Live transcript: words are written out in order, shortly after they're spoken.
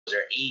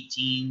there 8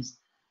 teams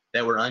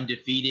that were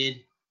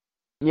undefeated?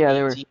 Yeah,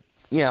 they were. Teams.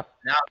 Yeah.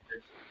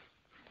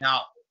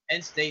 Now,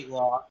 Penn State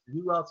lost.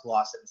 Who else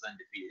lost that was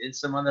undefeated? Did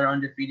some other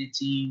undefeated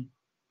team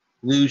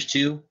lose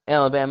too?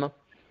 Alabama.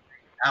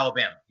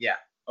 Yeah.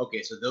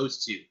 Okay, so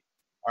those two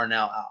are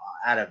now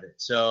out of it.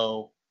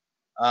 So,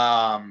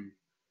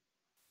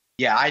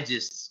 yeah, I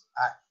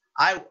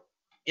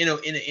in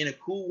a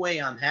cool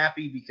way, I'm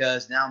happy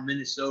because now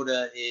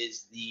Minnesota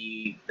is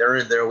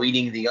they're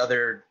leading the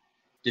other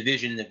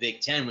division in the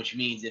Big Ten, which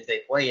means if they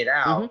play it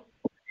out,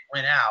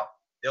 win out,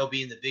 they'll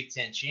be in the Big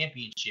Ten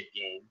championship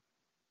game.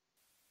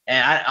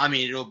 And I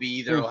mean, it'll be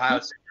either Ohio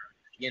State or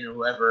Michigan or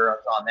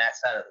whoever on that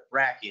side of the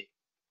bracket.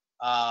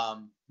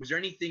 Was there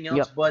anything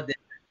else, Bud, that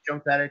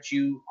jumped out at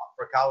you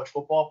for college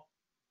football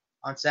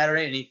on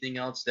Saturday? Anything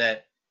else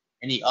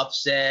any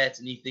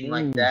upsets, anything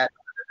like that?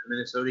 The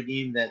Minnesota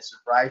game that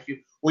surprised you?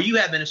 Well, you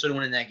had Minnesota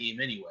winning that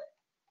game anyway.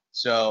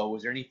 So,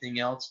 was there anything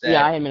else that?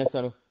 Yeah, I had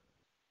Minnesota.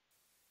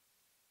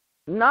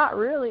 Not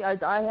really. I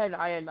had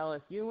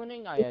LSU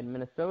winning. I had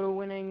Minnesota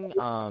winning.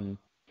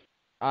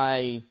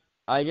 I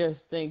just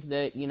think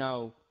that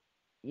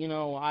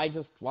I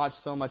just watch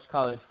so much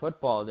college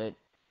football that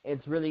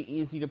it's really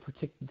easy to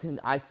protect.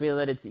 I feel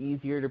that it's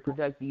easier to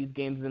protect these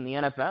games than the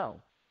NFL.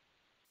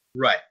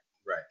 Right.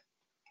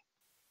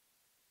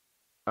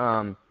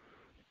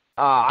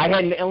 I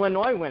had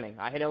Illinois winning.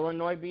 I had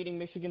Illinois beating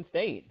Michigan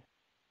State.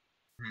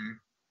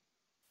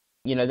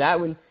 Mm-hmm. That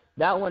one,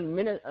 I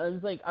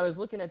was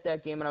looking at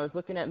that game, and I was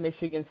looking at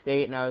Michigan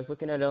State, and I was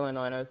looking at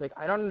Illinois, and I was like,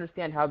 I don't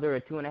understand how they're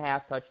a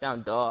 2.5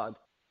 touchdown dog.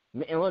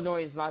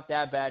 Illinois is not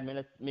that bad.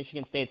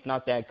 Michigan State's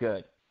not that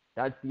good.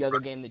 That's the other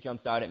game that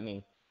jumps out at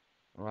me.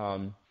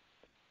 The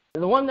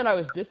one that I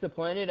was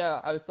disappointed,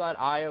 I thought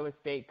Iowa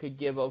State could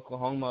give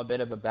Oklahoma a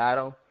bit of a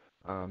battle.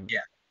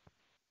 Yeah.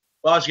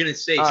 Well, I was gonna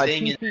say,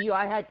 staying TCU, in. You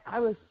got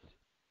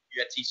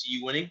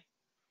TCU winning?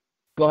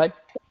 Go ahead.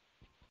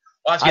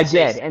 Well, I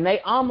did, and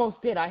they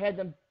almost did. I had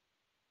them.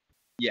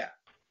 Yeah,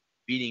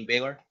 beating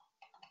Baylor.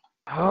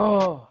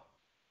 Oh,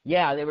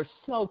 yeah, they were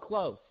so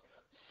close,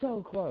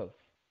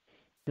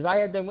 because I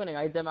had them winning.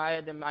 I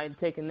had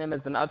taken them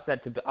as an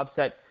upset to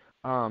upset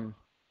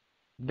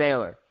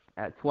Baylor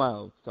at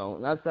 12. So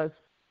that's.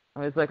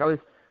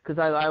 Because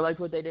I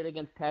liked what they did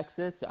against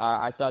Texas.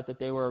 I thought that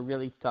they were a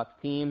really tough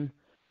team,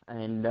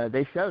 and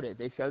they showed it.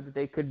 They showed that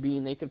they could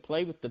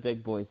play with the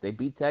big boys. They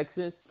beat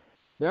Texas.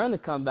 They're on the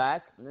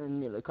comeback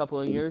in a couple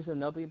of years,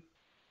 and they'll be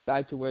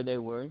back to where they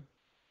were.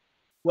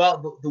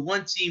 Well, the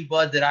one team,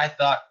 Bud, that I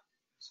thought,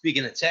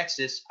 speaking of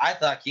Texas, I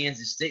thought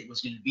Kansas State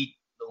was going to beat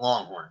the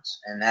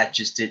Longhorns, and that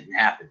just didn't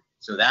happen.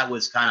 So that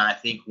was kind of, I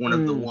think, one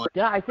of the ones.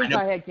 Yeah, I think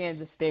I had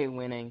Kansas State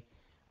winning.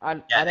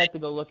 I'd have to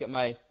go look at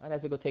I'd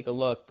have to go take a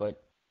look,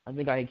 but I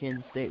think I had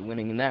Kansas State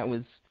winning, and that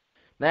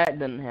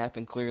didn't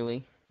happen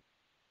clearly.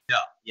 No,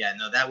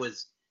 that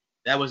was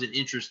an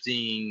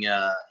interesting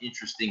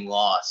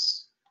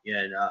loss.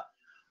 Yeah,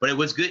 but it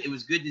was good. It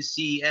was good to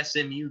see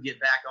SMU get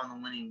back on the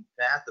winning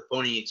path. The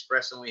Pony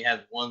Express only has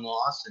one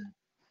loss, and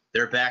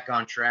they're back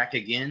on track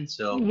again.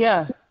 So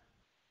yeah,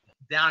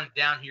 down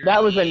here.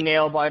 That was a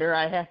nail biter.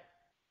 I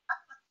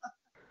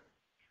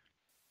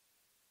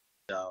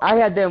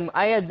had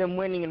them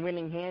winning and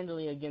winning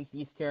handily against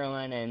East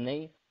Carolina, and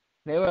they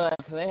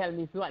had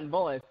me sweating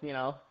bullets,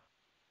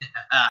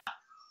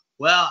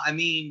 Well, I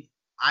mean,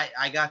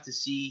 I got to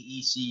see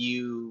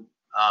ECU.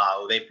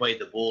 They played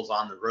the Bulls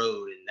on the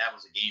road, and that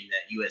was a game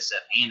that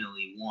USF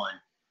handily won.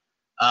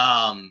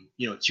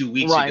 2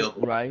 weeks ago.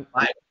 Right.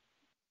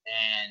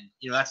 And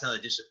that's another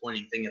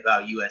disappointing thing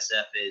about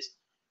USF is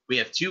we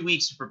have 2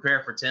 weeks to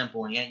prepare for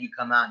Temple, and yet you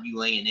come out and you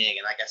lay an egg.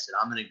 And like I said,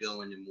 I'm going to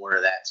go into more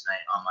of that tonight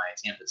on my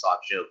Tampa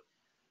Talk show.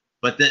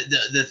 But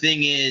the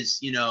thing is,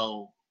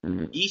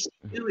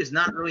 ECU is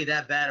not really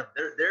that bad.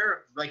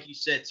 They're like you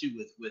said too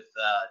with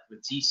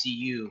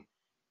TCU.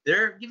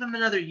 Give them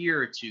another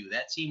year or two.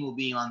 That team will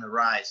be on the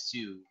rise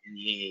too in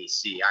the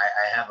AAC.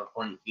 I have a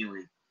funny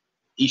feeling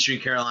Eastern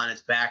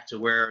Carolina's back to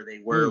where they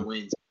were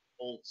when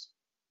Holtz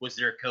was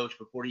their coach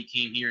before he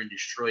came here and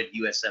destroyed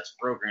USF's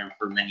program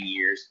for many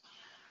years.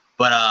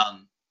 But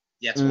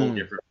it's a whole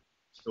different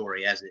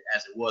story as it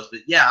was.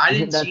 But yeah, I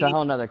didn't. That's a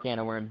whole nother can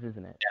of worms,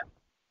 isn't it? Yeah.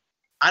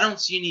 I don't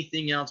see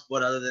anything else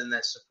but other than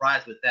that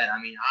surprise with that. I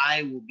mean,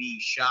 I will be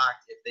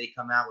shocked if they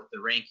come out with the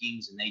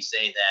rankings and they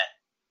say that,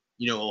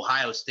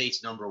 Ohio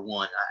State's number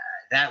one.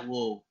 That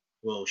will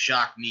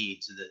shock me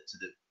to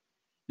the.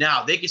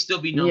 Now they can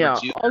still be number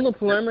two. On the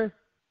preliminary.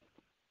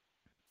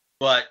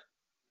 But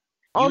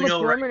all the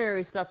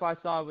preliminary stuff I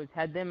saw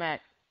had them at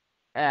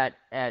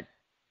had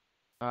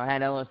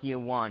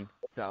LSU 1.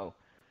 So.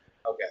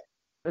 Okay.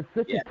 It's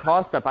such a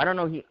toss-up. I don't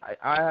know.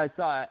 I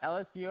saw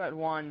LSU at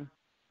 1.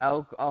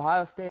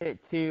 Ohio State at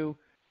 2,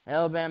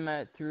 Alabama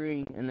at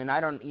 3, and then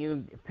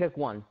you pick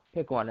one.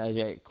 Pick one,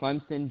 AJ.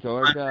 Clemson,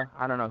 Georgia.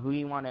 I don't know who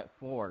you want at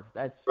 4.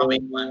 That's probably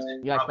Clemson.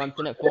 Yeah,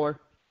 Clemson at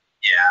 4.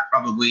 Yeah,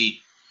 probably.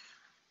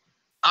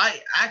 I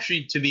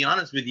actually, to be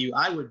honest with you,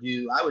 I would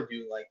do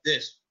like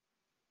this.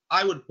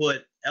 I would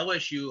put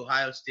LSU,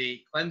 Ohio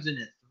State, Clemson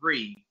at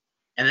 3,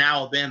 and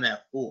Alabama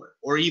at 4,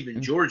 or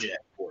even Georgia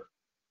at 4,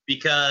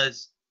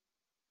 because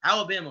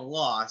Alabama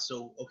lost.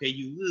 So, okay,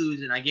 you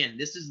lose. And again,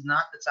 this is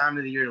not the time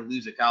of the year to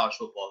lose a college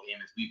football game,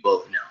 as we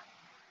both know.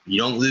 You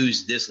don't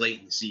lose this late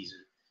in the season.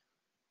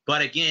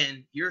 But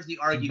again, here's the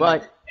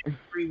argument that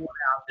everyone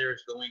out there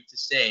is going to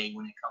say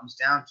when it comes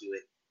down to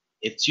it.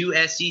 If 2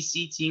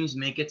 SEC teams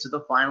make it to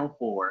the Final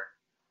Four,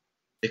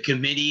 the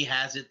committee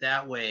has it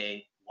that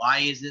way. Why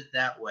is it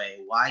that way?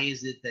 Why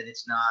is it that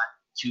it's not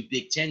 2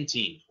 Big Ten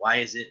teams? Why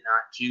is it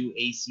not 2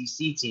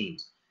 ACC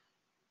teams?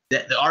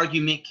 The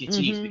argument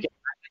continues because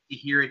I get to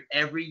hear it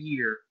every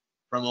year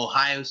from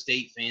Ohio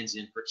State fans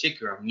in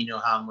particular. And we know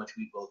how much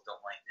we both don't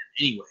like them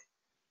anyway.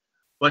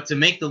 But to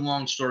make the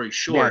long story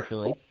short,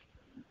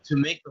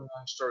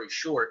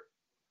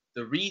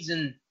 the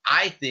reason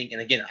I think,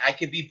 and again, I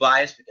could be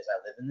biased because I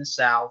live in the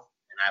South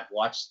and I've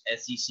watched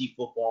SEC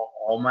football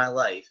all my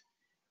life.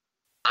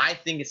 I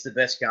think it's the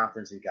best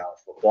conference in college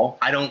football.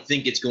 I don't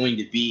think it's going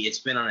to be. It's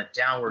been on a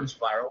downward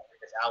spiral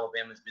because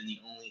Alabama's been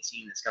the only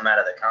team that's come out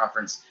of the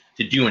conference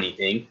to do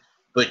anything.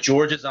 But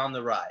Georgia's on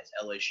the rise.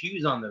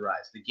 LSU's on the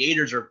rise. The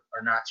Gators are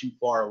not too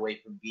far away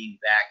from being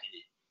back in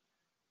it.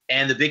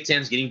 And the Big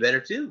Ten's getting better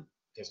too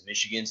because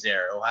Michigan's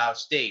there, Ohio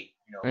State.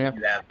 You have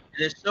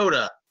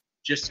Minnesota,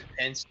 just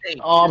Penn State.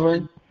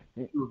 Auburn.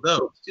 Two of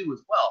those too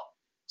as well.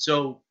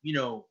 So,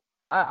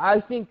 I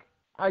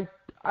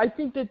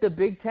think that the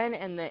Big Ten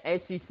and the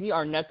SEC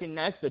are neck and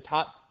neck. The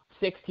top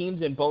 6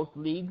 teams in both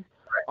leagues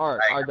are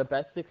the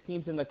best 6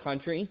 teams in the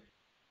country,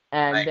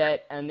 and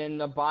then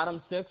the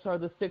bottom 6 are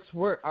the 6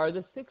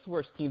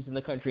 worst teams in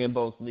the country in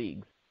both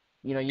leagues.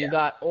 You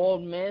got Ole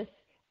Miss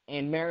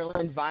and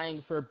Maryland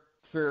vying for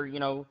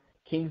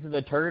Kings of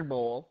the Turd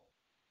Bowl.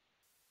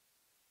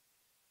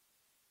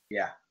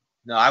 Yeah,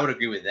 no, I would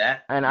agree with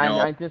that. And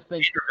I just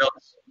think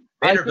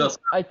Vanderbilt's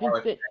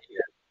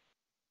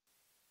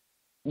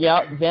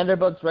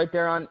Vanderbilt's right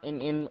there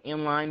in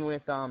line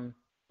with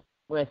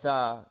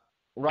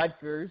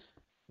Rutgers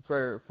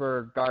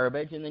for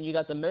garbage, and then you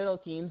got the middle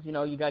teams.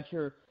 You got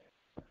your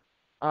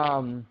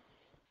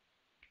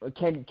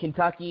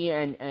Kentucky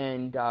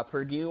and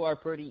Purdue are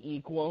pretty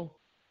equal.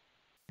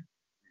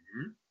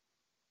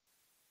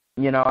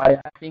 Mm-hmm. I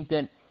think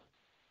that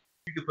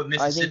you could put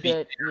Mississippi in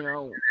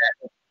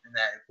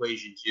that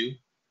equation too.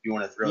 If you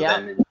want to throw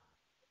them in.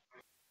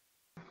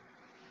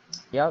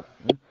 Yep.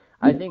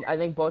 I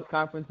think both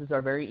conferences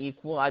are very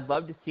equal. I'd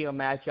love to see a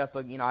matchup,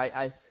 but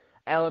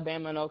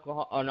Alabama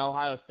and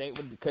Ohio State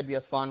could be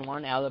a fun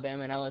one.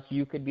 Alabama and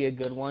LSU could be a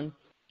good one.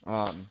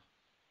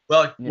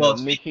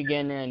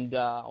 Michigan and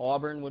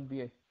Auburn would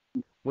be a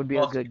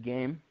good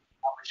game.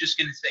 I was just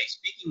going to say,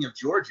 speaking of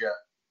Georgia,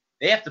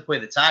 they have to play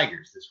the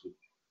Tigers this week.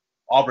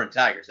 Auburn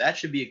Tigers. That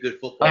should be a good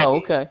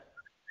football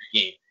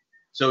game.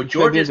 So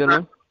Georgia's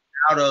not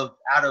out of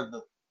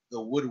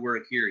the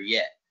woodwork here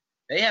yet.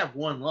 They have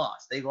one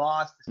loss. They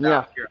lost to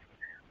South Carolina.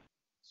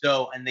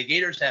 So, and the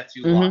Gators have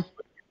 2 losses.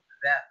 But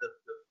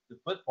the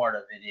flip part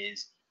of it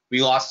is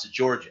we lost to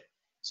Georgia.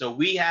 So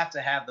we have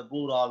to have the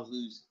Bulldogs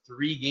lose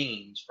 3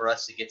 games for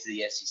us to get to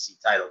the SEC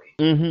title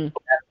game. Mm-hmm.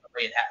 That's the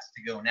way it has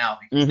to go now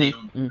because they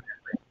don't do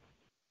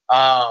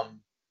that.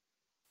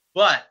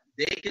 But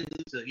they can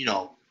lose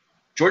to,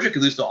 Georgia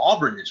could lose to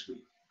Auburn this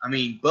week. I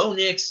mean, Bo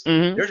Nix,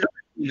 there's another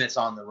team that's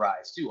on the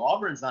rise too.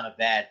 Auburn's not a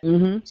bad team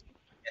in the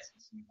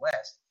SEC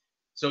West.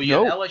 So you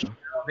have LSU,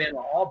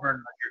 Alabama, Auburn,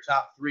 like your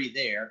top 3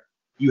 there.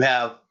 You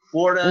have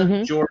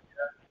Florida, Georgia,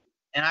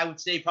 and I would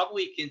say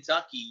probably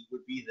Kentucky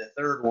would be the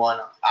third one.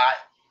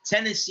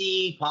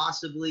 Tennessee,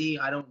 possibly.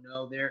 I don't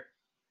know.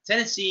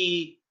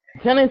 Tennessee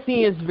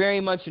is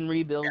very much in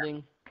rebuilding.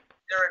 Yeah,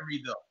 they're in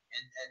rebuild,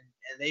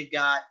 and they've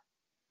got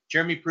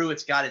Jeremy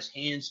Pruitt's got his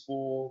hands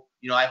full.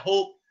 I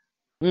hope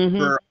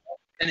for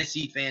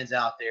Tennessee fans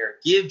out there,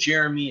 give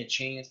Jeremy a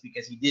chance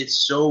because he did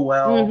so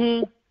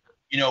well.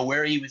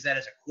 Where he was at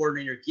as a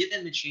coordinator, give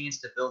him a chance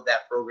to build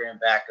that program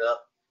back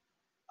up.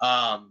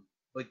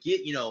 But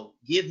give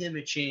him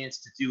a chance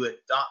to do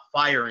it. Not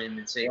fire him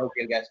and say,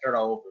 okay, we got to start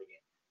all over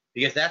again,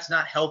 because that's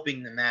not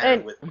helping the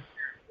matter with.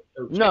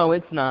 No,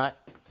 it's not.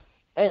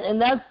 And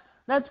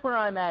that's where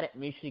I'm at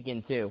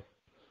Michigan too.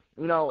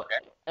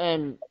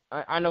 And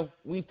I know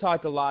we've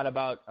talked a lot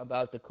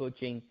about the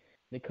coaching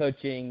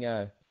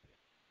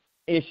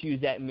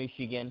issues at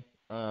Michigan.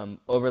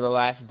 Over the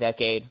last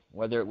decade,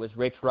 whether it was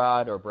Rich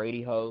Rod or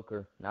Brady Hoke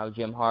or now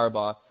Jim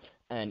Harbaugh.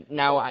 And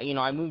now,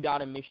 I moved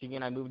out of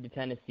Michigan. I moved to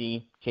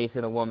Tennessee,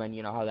 chasing a woman.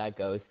 You know how that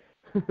goes.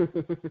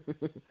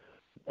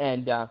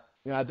 And,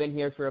 I've been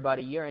here for about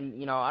a year.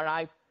 And,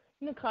 I've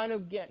kind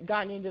of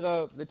gotten into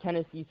the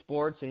Tennessee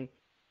sports. And,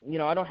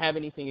 I don't have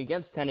anything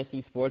against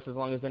Tennessee sports as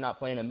long as they're not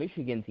playing a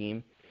Michigan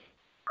team.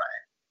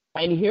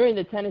 Right. And hearing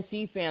the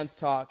Tennessee fans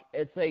talk,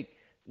 it's like,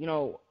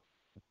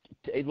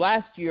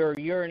 last year, a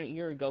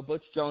year ago,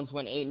 Butch Jones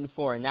went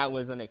 8-4, and that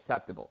was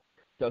unacceptable.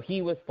 So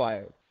he was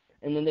fired.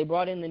 And then they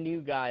brought in the new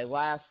guy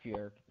last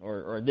year,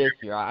 or this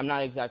year. I'm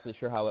not exactly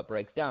sure how it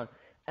breaks down.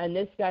 And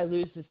this guy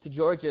loses to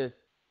Georgia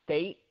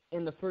State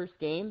in the first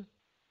game,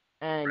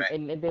 and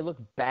they look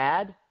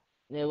bad.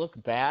 They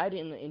look bad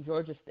in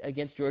Georgia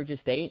against Georgia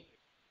State,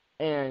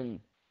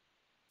 and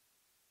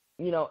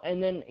now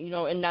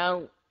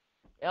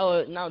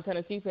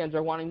Tennessee fans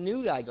are wanting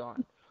new guy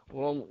gone.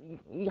 Well,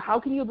 how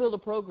can you build a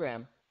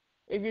program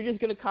if you're just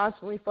going to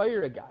constantly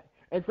fire a guy?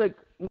 It's like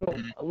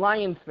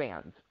Lions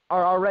fans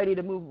are ready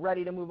to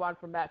move on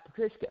from Matt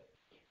Patricia.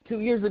 2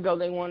 years ago,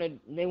 they wanted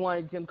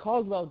Jim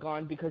Caldwell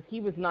gone because he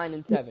was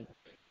 9-7.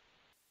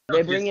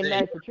 They bring in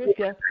Matt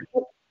Patricia.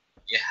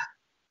 Yeah.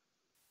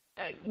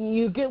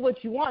 You get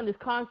what you want. This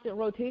constant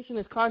rotation,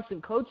 this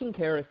constant coaching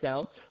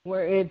carousel,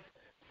 where it's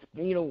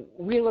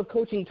wheel of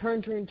coaching,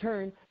 turn.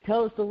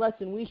 Tell us the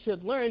lesson we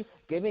should learn.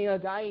 Giving a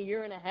guy a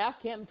year and a half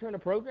can't turn a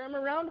program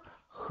around.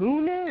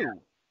 Who knew?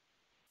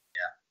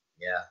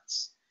 Yeah.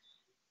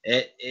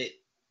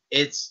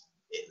 It's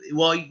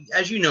well,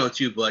 as you know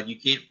too, Bud. You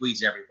can't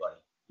please everybody.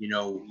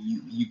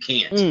 You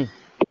can't.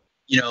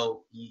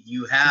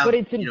 You have. But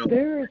it's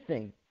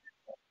embarrassing.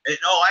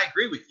 No, I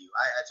agree with you.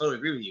 I totally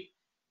agree with you.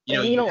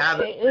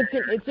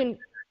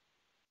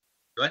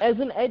 As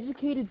an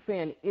educated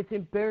fan, it's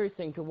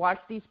embarrassing to watch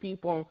these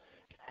people.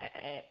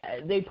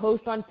 They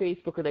post on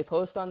Facebook or they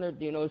post on their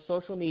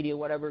social media,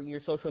 whatever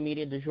your social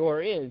media du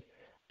jour is,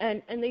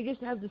 and they just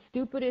have the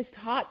stupidest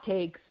hot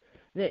takes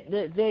that.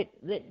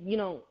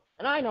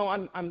 And I know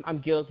I'm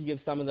guilty of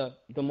some of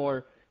the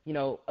more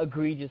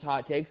egregious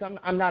hot takes.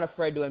 I'm not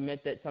afraid to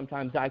admit that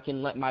sometimes I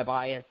can let my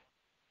bias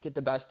get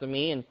the best of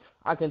me, and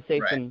I can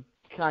say some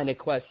kind of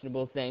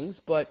questionable things.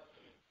 But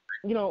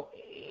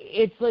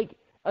it's like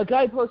a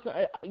guy posts.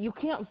 You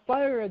can't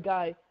fire a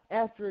guy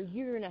after a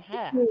year and a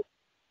half.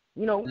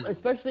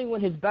 Especially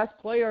when his best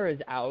player is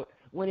out,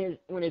 when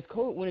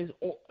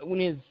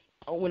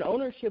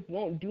ownership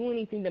won't do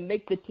anything to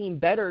make the team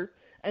better,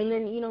 and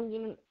then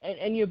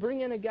and you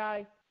bring in a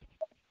guy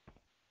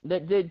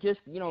that that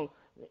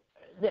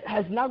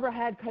has never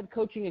had head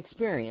coaching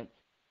experience,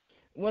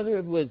 whether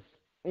it was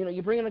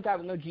you bring in a guy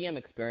with no GM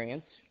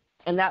experience,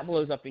 and that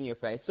blows up in your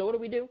face. So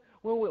what do?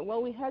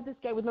 Well, we had this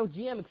guy with no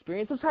GM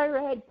experience.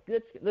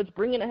 Let's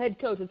bring in a head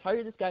coach. Let's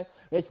hire this guy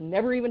that's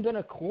never even done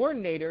a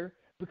coordinator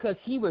because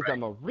he was a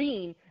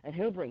Marine and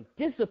he'll bring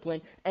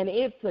discipline. And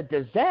it's a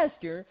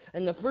disaster.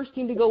 And the first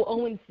team to go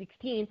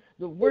 0-16,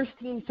 the worst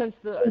team since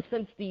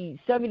the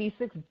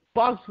 76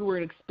 Bucks, who were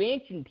an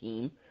expansion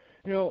team.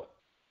 Yeah.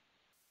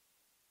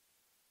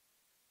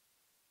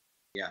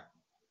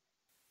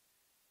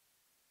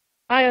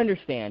 I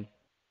understand.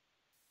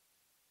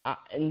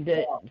 And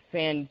that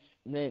fan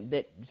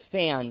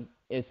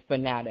is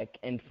fanatic,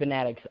 and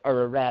fanatics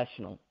are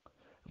irrational.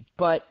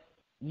 But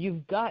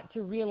you've got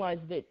to realize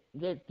that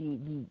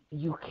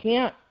you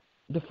can't.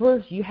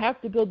 You have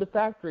to build the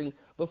factory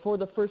before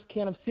the first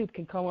can of soup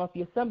can come off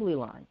the assembly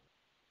line.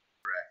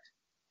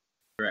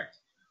 Correct.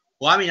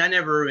 Well, I mean, I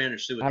never really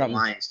understood with the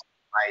Lions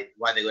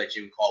why they let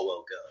Jim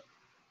Caldwell go.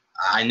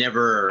 I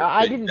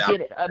didn't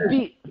get it.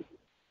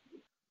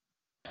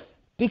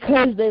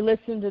 Because they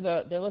listened to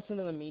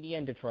the media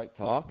and Detroit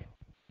talk,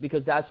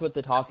 because that's what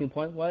the talking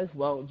point was.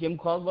 Well, Jim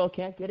Caldwell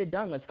can't get it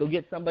done. Let's go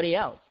get somebody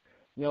else.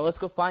 Let's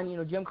go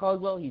find Jim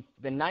Caldwell. He's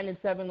been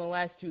 9-7 the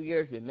last 2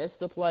 years. We missed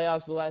the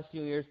playoffs the last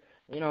 2 years.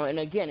 And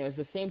again, it was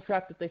the same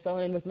trap that they fell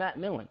in with Matt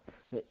Millen.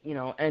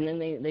 And then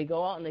they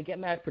go out and they get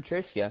Matt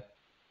Patricia,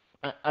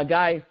 a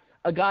guy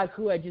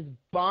who had just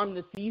bombed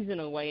the season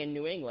away in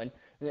New England.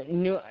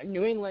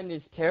 New England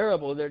is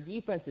terrible. Their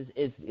defense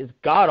is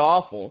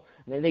god-awful.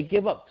 They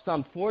give up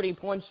some 40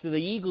 points to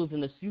the Eagles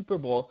in the Super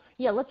Bowl.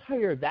 Yeah, let's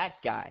hire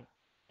that guy.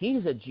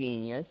 He's a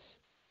genius.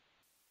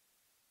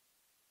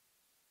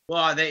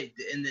 Well, they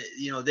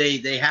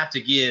have to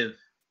give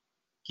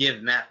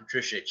Matt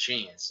Patricia a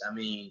chance. I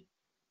mean,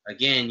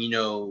 again,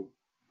 the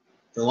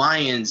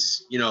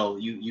Lions,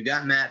 you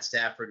got Matt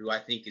Stafford, who I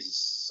think is a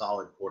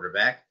solid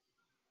quarterback.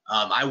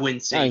 I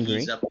wouldn't say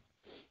he's up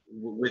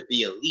with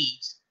the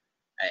elite.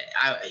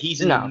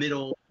 He's in the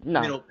middle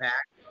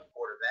pack of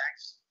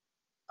quarterbacks.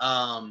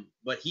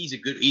 But he's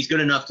good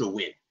enough to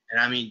win. And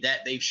I mean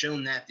that they've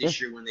shown that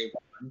this year when they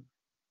won.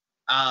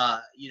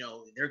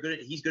 They're good.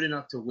 He's good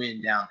enough to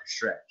win down the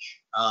stretch.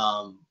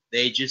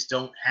 They just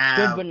don't have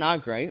good, but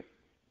not great.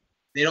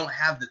 They don't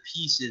have the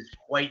pieces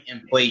quite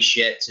in place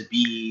yet to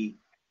be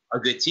a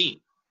good team.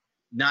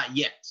 Not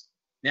yet.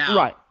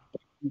 Now,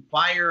 you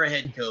fire a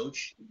head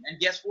coach, and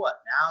guess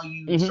what? Now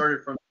you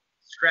started from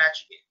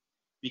scratch again.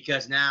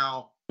 Because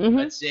now,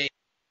 let's say,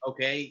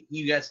 okay,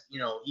 he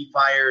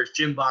fires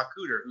Jim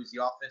Cooter, who's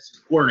the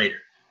offensive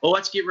coordinator. Well,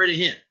 let's get rid of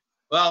him.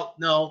 Well,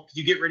 no, if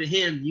you get rid of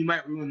him, you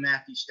might ruin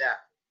Matthew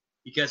Stafford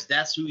because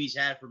that's who he's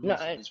had for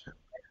most of his career.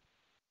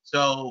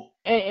 So,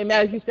 and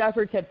Matthew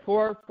Stafford's had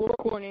four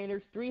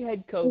coordinators, 3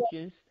 head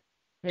coaches.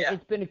 Yeah.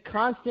 It's been a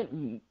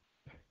constant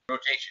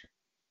rotation.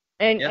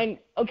 And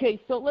okay,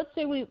 so let's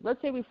say we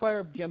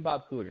fire Jim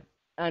Cooter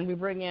and we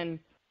bring in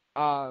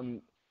a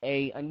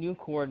new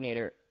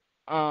coordinator.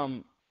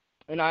 And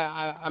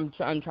I'm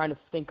trying to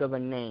think of a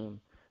name,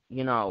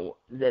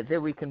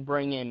 that we can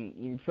bring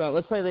in. So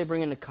let's say they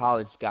bring in a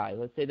college guy.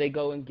 Let's say they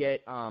go and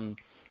get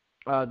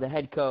the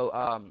head coach.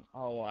 I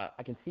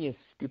can see his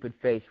stupid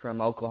face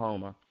from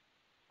Oklahoma.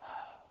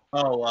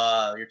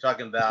 Oh, you're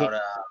talking about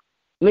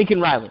Lincoln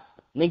Riley.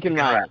 Lincoln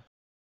Riley.